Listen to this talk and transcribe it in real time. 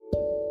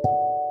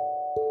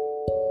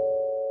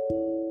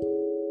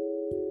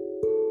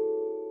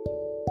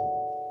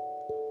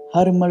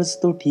हर मर्ज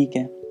तो ठीक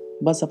है,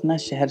 बस अपना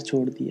शहर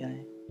छोड़ दिया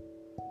है।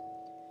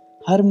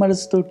 हर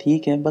मर्ज तो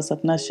ठीक है, बस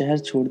अपना शहर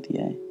छोड़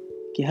दिया है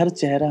कि हर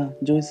चेहरा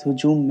जो इस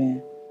हुजूम में है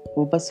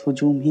वो बस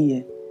हुजूम ही है,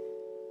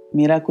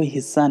 मेरा कोई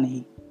हिस्सा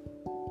नहीं।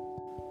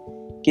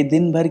 कि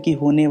दिन भर की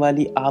होने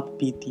वाली आप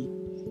बीती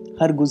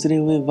हर गुजरे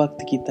हुए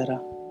वक्त की तरह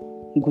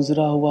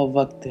गुजरा हुआ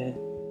वक्त है,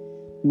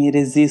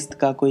 मेरे जिस्त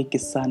का कोई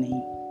किस्सा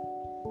नहीं।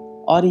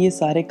 और ये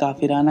सारे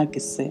काफिराना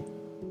किस्से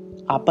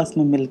आपस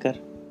में मिलकर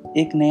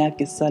एक नया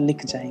किस्सा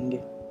लिख जाएंगे।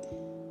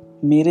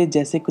 मेरे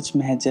जैसे कुछ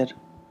महजर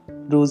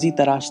रोज़ी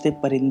तराशते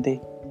परिंदे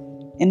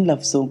इन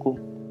लफ्ज़ों को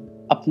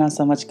अपना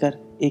समझकर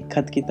एक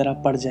खत की तरह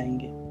पढ़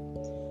जाएंगे।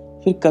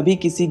 फिर कभी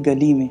किसी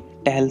गली में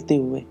टहलते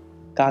हुए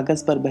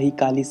कागज़ पर बही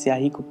काली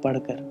स्याही को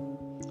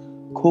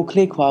पढ़कर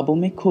खोखले ख्वाबों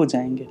में खो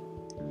जाएंगे।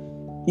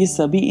 ये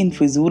सभी इन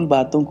फिजूल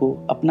बातों को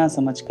अपना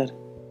समझकर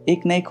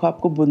एक नए ख्वाब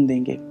को बुन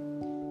देंगे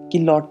कि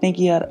लौटने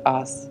की हर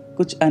आस,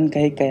 कुछ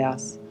अनकहे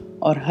कयास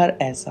और हर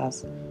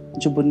एहसास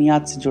जो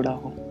बुनियाद से जुड़ा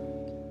हो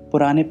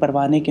पुराने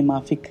परवाने के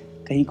माफिक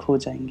कहीं खो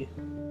जाएंगे।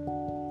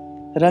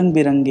 रंग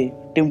बिरंगे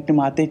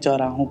टिमटिमाते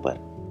चौराहों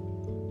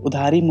पर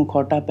उधारी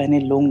मुखौटा पहने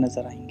लोग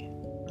नजर आएंगे,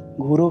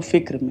 घूरो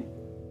फिक्र में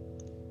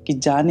कि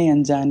जाने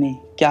अनजाने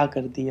क्या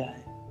कर दिया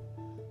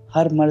है।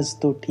 हर मर्ज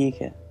तो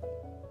ठीक है,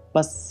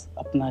 बस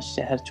अपना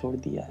शहर छोड़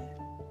दिया है।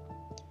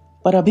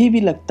 पर अभी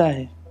भी लगता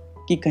है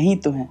कि कहीं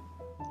तो हैं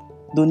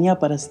दुनिया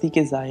परस्ती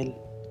के जाहिल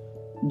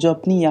जो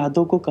अपनी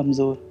यादों को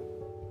कमज़ोर,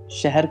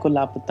 शहर को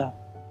लापता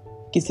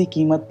किसी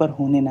कीमत पर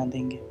होने ना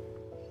देंगे।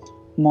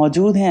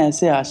 मौजूद हैं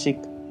ऐसे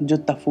आशिक जो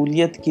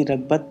तफूलियत की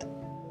रग़बत,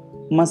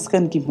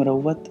 मस्कन की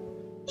मुरव्वत,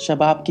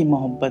 शबाब की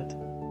मोहब्बत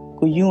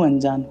को यूं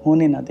अनजान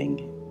होने ना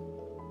देंगे।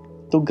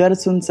 तो गर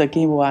सुन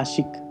सके वो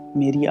आशिक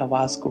मेरी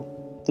आवाज़ को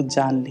तो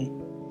जान लें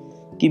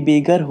कि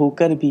बेघर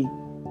होकर भी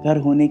घर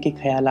होने के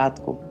ख्यालात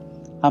को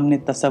हमने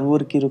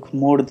तसव्वुर की रुख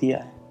मोड़ दिया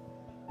है।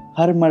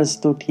 हर मर्ज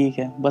तो ठीक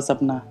है, बस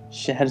अपना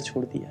शहर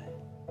छोड़ दिया है।